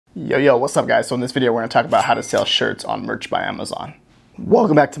Yo, what's up guys? So in this video, we're gonna talk about how to sell shirts on Merch by Amazon.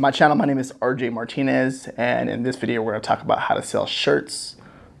 Welcome back to my channel. My name is RJ Martinez, and in this video, we're gonna talk about how to sell shirts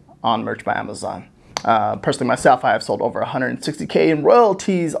on Merch by Amazon. Personally myself, I have sold over 160K in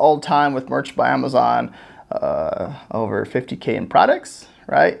royalties all time with Merch by Amazon, over 50K in products,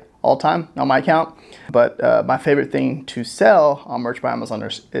 right? All time on my account. But my favorite thing to sell on Merch by Amazon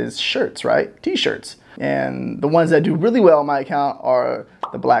is shirts, right? T-shirts. And the ones that do really well on my account are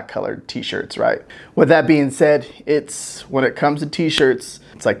the black colored t-shirts, right? With that being said, when it comes to t-shirts,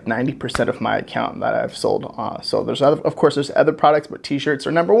 it's like 90% of my account that I've sold. So of course there's other products, but t-shirts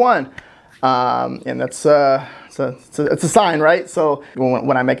are number one. And that's it's a sign, right? So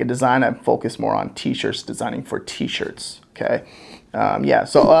when I make a design, I focus more on t-shirts, designing for t-shirts, okay?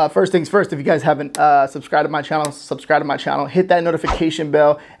 So first things first, if you guys haven't subscribed to my channel, subscribe to my channel, hit that notification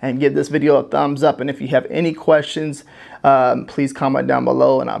bell and give this video a thumbs up. And if you have any questions, please comment down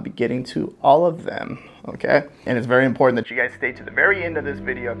below and I'll be getting to all of them, okay? And it's very important that you guys stay to the very end of this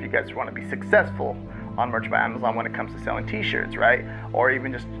video if you guys want to be successful on Merch by Amazon when it comes to selling t-shirts, right? Or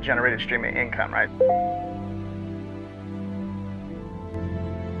even just generating streaming income, right?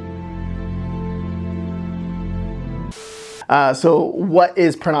 So what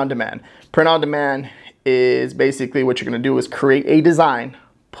is print on demand? Print on demand is basically what you're gonna do is create a design,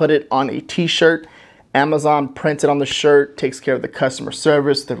 put it on a t-shirt, Amazon prints it on the shirt, takes care of the customer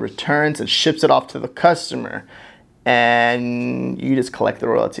service, the returns, and ships it off to the customer. And you just collect the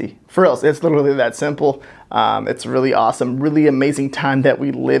royalty. For real, it's literally that simple. It's really awesome, really amazing time that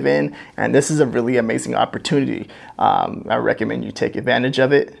we live in. And this is a really amazing opportunity. I recommend you take advantage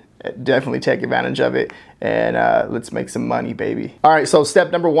of it. Definitely take advantage of it, and let's make some money, baby. All right, so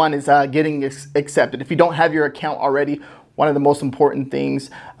step number one is getting accepted. If you don't have your account already, one of the most important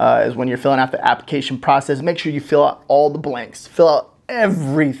things is when you're filling out the application process, make sure you fill out all the blanks, fill out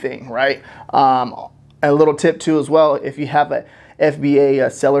everything, right? A little tip too as well, if you have a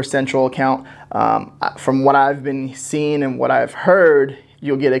FBA Seller Central account, from what I've been seeing and what I've heard,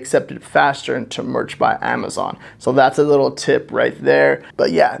 you'll get accepted faster into Merch by Amazon. So that's a little tip right there.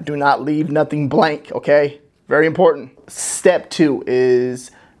 But yeah, do not leave nothing blank, okay? Very important. Step two is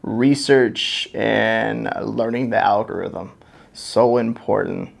research and learning the algorithm. So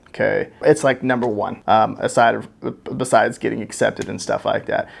important, okay? It's like number one, besides getting accepted and stuff like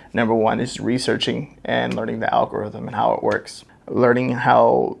that. Number one is researching and learning the algorithm and how it works. Learning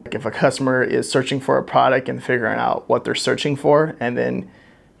how, if a customer is searching for a product and figuring out what they're searching for and then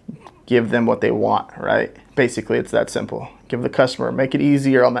give them what they want, right? Basically, it's that simple. Give the customer, make it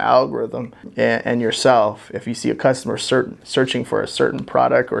easier on the algorithm and yourself. If you see a customer searching for a certain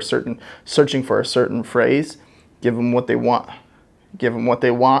product or searching for a certain phrase, give them what they want. Give them what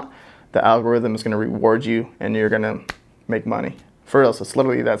they want. The algorithm is going to reward you and you're going to make money. For real, so it's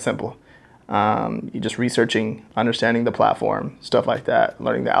literally that simple. You're just researching, understanding the platform, stuff like that,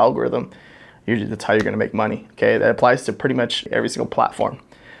 learning the algorithm. That's how you're going to make money. Okay, that applies to pretty much every single platform.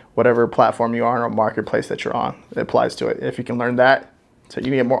 Whatever platform you are on or marketplace that you're on, it applies to it. If you can learn that, so you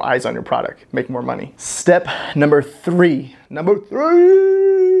can get more eyes on your product, make more money. Step number three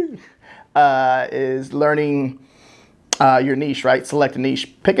is learning your niche, right? Select a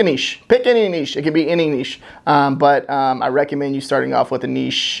niche. Pick a niche. Pick any niche. It can be any niche. But I recommend you starting off with a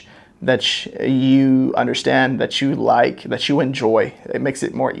niche that you understand, that you like, that you enjoy. It makes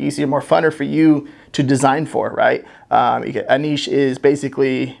it more easier, more funner for you to design for, right? A niche is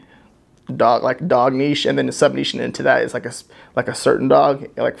basically dog niche, and then a sub niche into that is like a certain dog,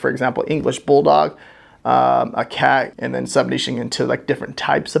 like for example, English bulldog, a cat, and then sub niching into like different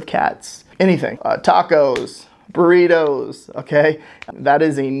types of cats. Anything, tacos, burritos, okay? That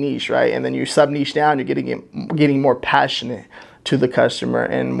is a niche, right? And then you sub niche down, you're getting more passionate to the customer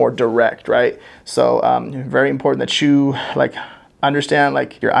and more direct, right? So very important that you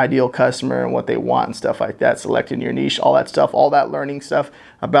understand your ideal customer and what they want and stuff like that, selecting your niche, all that stuff, all that learning stuff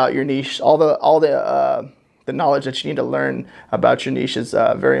about your niche, all the knowledge that you need to learn about your niche is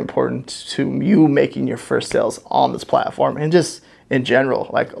very important to you making your first sales on this platform, and just in general,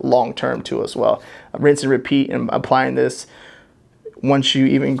 like long term too as well. Rinse and repeat and applying this once you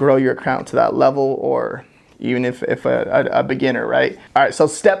even grow your account to that level, or even if a beginner, right? All right, so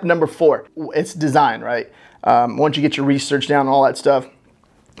step number four, it's design, right? Once you get your research down, all that stuff,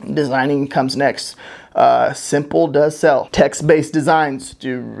 designing comes next. Simple does sell. Text-based designs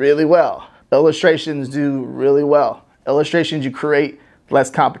do really well. Illustrations do really well. Illustrations you create,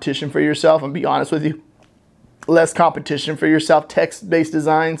 less competition for yourself, and be honest with you, less competition for yourself. Text-based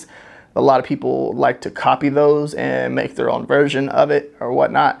designs, a lot of people like to copy those and make their own version of it or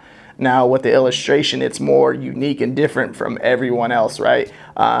whatnot. Now with the illustration, it's more unique and different from everyone else, right?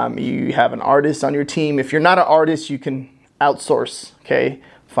 You have an artist on your team. If you're not an artist, you can outsource, okay?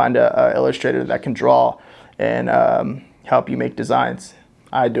 Find a illustrator that can draw and help you make designs.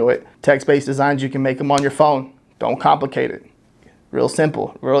 I do it. Text-based designs, you can make them on your phone. Don't complicate it. Real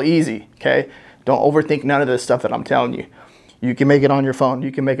simple, real easy, okay? Don't overthink none of this stuff that I'm telling you. You can make it on your phone.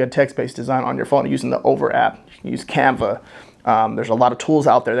 You can make a text-based design on your phone using the Over app. You can use Canva. There's a lot of tools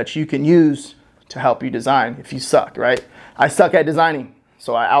out there that you can use to help you design if you suck, right? I suck at designing,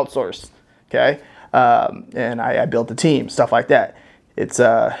 so I outsourced, okay? And I built a team, stuff like that. It's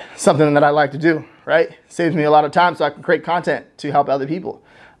something that I like to do, right? Saves me a lot of time so I can create content to help other people.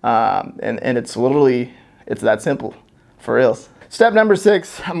 And it's literally, it's that simple, for reals. Step number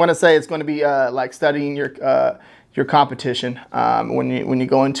 6, I'm gonna say it's gonna be like studying your competition. When you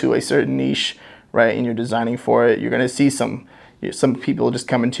go into a certain niche, right, and you're designing for it, you're gonna see some people just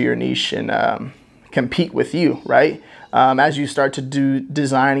come into your niche and compete with you, right? As you start to do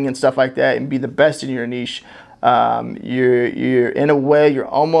designing and stuff like that and be the best in your niche, you're in a way,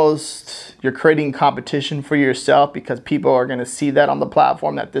 you're creating competition for yourself, because people are going to see that on the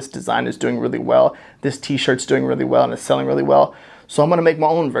platform, that this design is doing really well, this t-shirt's doing really well and it's selling really well, so I'm going to make my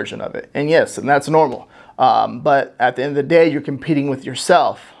own version of it. And yes, and that's normal, but at the end of the day, you're competing with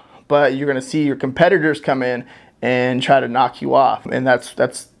yourself, but you're going to see your competitors come in and try to knock you off, and that's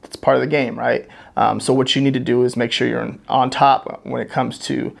part of the game, right? So what you need to do is make sure you're on top when it comes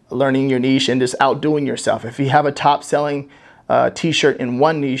to learning your niche and just outdoing yourself. If you have a top selling t-shirt in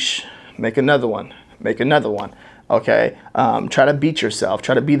one niche, make another one, okay? Try to beat yourself,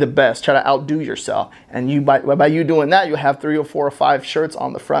 try to be the best, try to outdo yourself. And by you doing that, you'll have 3 or 4 or 5 shirts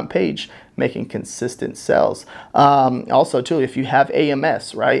on the front page, making consistent sales. Also too, if you have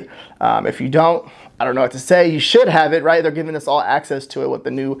AMS, right? If you don't, I don't know what to say, you should have it, right? They're giving us all access to it with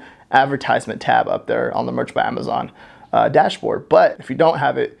the new advertisement tab up there on the Merch by Amazon dashboard. But if you don't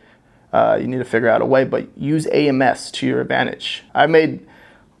have it, you need to figure out a way, but use AMS to your advantage. I made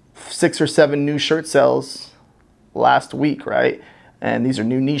 6 or 7 new shirt sales last week, right? And these are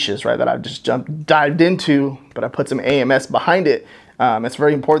new niches, right, that I've just dived into, but I put some AMS behind it. It's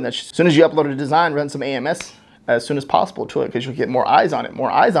very important that as soon as you upload a design, run some AMS as soon as possible to it, because you'll get more eyes on it.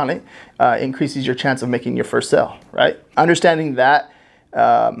 More eyes on it increases your chance of making your first sale, right? Understanding that,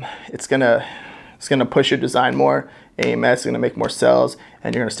 it's gonna push your design more. AMS is gonna make more sales,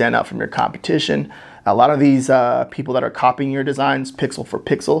 and you're gonna stand out from your competition. A lot of these people that are copying your designs pixel for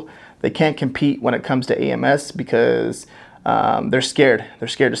pixel, they can't compete when it comes to AMS because they're scared. They're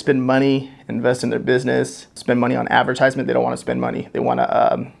scared to spend money, invest in their business, spend money on advertisement. They don't want to spend money.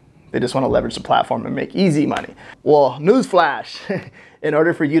 They just want to leverage the platform and make easy money. Well, newsflash, in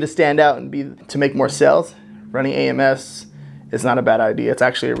order for you to stand out and to make more sales, running AMS is not a bad idea. It's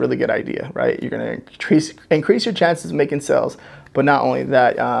actually a really good idea, right? You're going to increase your chances of making sales, but not only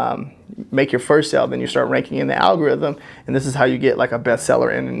that, make your first sale, then you start ranking in the algorithm, and this is how you get like a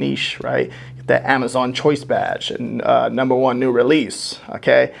bestseller in a niche, right? Get that Amazon choice badge and #1 new release,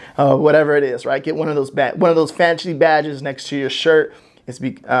 okay? Whatever it is, right? Get one of those fancy badges next to your shirt.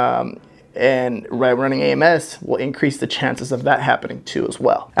 And running AMS will increase the chances of that happening too as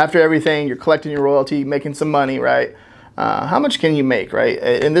well. After everything, you're collecting your royalty, making some money, right? How much can you make, right?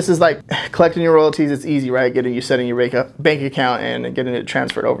 And this is like collecting your royalties. It's easy, right? Setting your bank account and getting it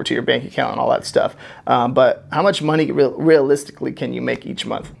transferred over to your bank account and all that stuff. But how much money realistically can you make each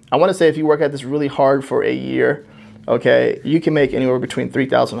month? I want to say if you work at this really hard for a year, okay, you can make anywhere between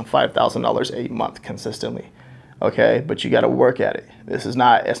 $3,000 and $5,000 a month consistently. Okay, but you got to work at it. It's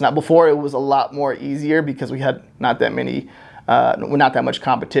not before. It was a lot more easier because we had not that much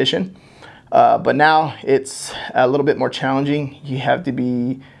competition. But now it's a little bit more challenging. You have to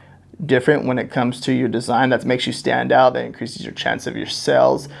be different when it comes to your design. That makes you stand out. That increases your chance of your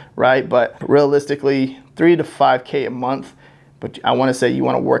sales, right? But realistically, 3 to 5K a month. But I want to say you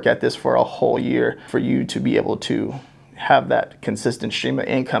want to work at this for a whole year for you to be able to have that consistent stream of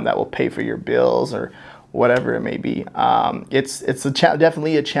income that will pay for your bills or whatever it may be. It's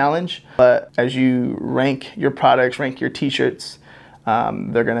definitely a challenge, but as you rank your products, rank your t-shirts,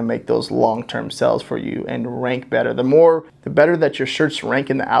 they're gonna make those long-term sales for you and rank better. The better that your shirts rank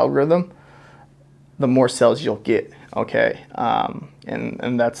in the algorithm, the more sales you'll get, okay?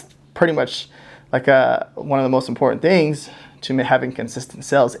 And that's pretty much like one of the most important things to having consistent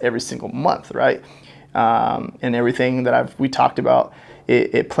sales every single month, right? And everything that we talked about,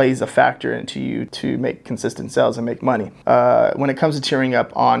 it plays a factor into you to make consistent sales and make money. When it comes to tiering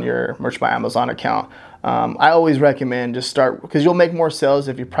up on your Merch by Amazon account, I always recommend just start, because you'll make more sales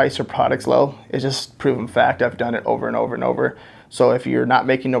if you price your products low. It's just proven fact. I've done it over and over and over. So if you're not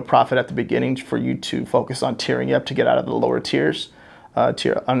making no profit at the beginning, for you to focus on tiering up to get out of the lower tiers,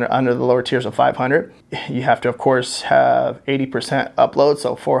 under the lower tiers of 500, you have to, of course, have 80% upload,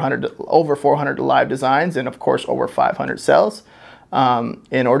 so over 400 live designs, and of course over 500 sales.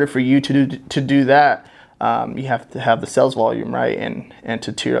 In order for you to do that, you have to have the sales volume, right, and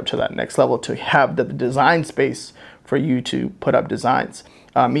to tier up to that next level, to have the design space for you to put up designs.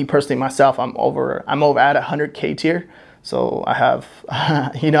 Me personally, myself, I'm over at 100K tier, so I have,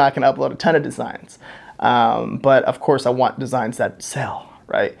 I can upload a ton of designs. But of course, I want designs that sell,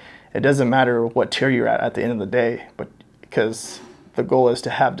 right? It doesn't matter what tier you're at the end of the day, but because the goal is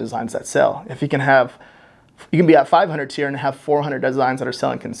to have designs that sell. If you can be at 500 tier and have 400 designs that are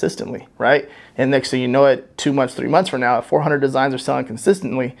selling consistently, right? And next thing you know it, 2 months, 3 months from now, if 400 designs are selling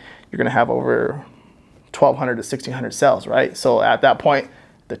consistently, you're going to have over 1,200 to 1,600 sales, right? So at that point,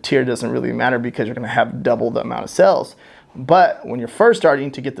 the tier doesn't really matter because you're going to have double the amount of sales. But when you're first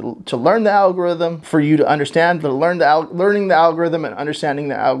starting to learn the algorithm, for you to understand, learning the algorithm and understanding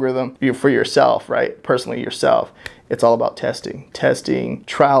the algorithm for yourself, right? Personally yourself, it's all about testing,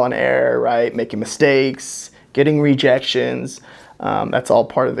 trial and error, right? Making mistakes, getting rejections. That's all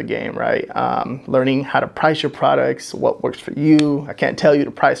part of the game, right? Learning how to price your products, what works for you. I can't tell you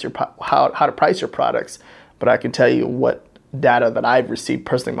to price how to price your products, but I can tell you what data that I've received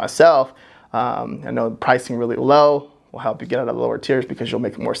personally myself. I know pricing really low will help you get out of the lower tiers because you'll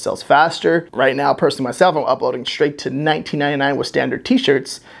make more sales faster. Right now, personally myself, I'm uploading straight to $19.99 with standard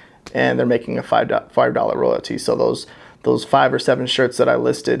t-shirts, and they're making a $5 royalty. So those 5 or 7 shirts that I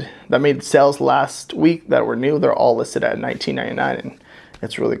listed that made sales last week that were new, they're all listed at $19.99, and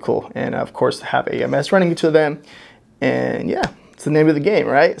it's really cool. And of course, have AMS running to them, and yeah, it's the name of the game,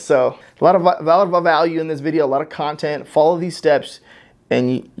 right? So a lot of value in this video, a lot of content. Follow these steps,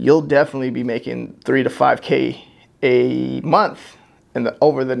 and you'll definitely be making 3 to 5K a month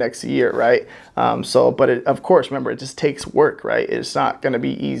over the next year, right? But of course, remember, it just takes work, right? It's not going to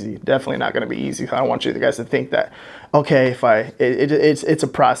be easy. Definitely not going to be easy. I don't want you guys to think that, okay, it's a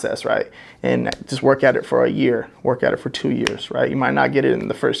process, right? And just work at it for a year, work at it for 2 years, right? You might not get it in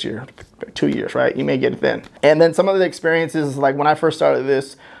the first year, 2 years, right? You may get it then. And then some of the experiences, like when I first started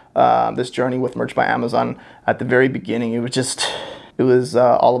this journey with Merch by Amazon, at the very beginning, it was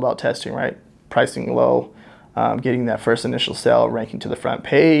all about testing, right? Pricing low, getting that first initial sale, ranking to the front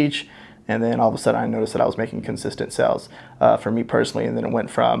page, and then all of a sudden I noticed that I was making consistent sales for me personally, and then it went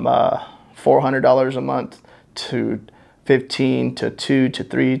from $400 a month to 15 to 2 to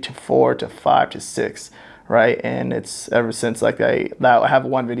 3 to 4 to 5 to 6, right? And it's ever since, like I have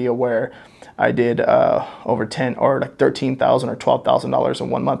one video where I did over $13,000 or $12,000 in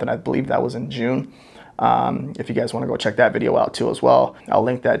 1 month, and I believe that was in June. If you guys want to go check that video out too as well, I'll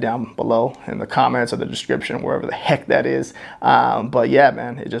link that down below in the comments or the description, wherever the heck that is. But yeah,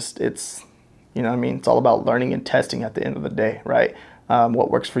 man, it's you know what I mean? It's all about learning and testing at the end of the day, right? What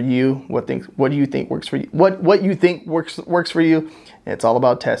works for you? What do you think works for you? What you think works for you? It's all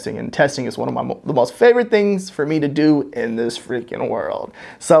about testing, and testing is one of the most favorite things for me to do in this freaking world.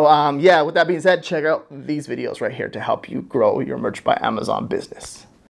 So yeah, with that being said, check out these videos right here to help you grow your Merch by Amazon business.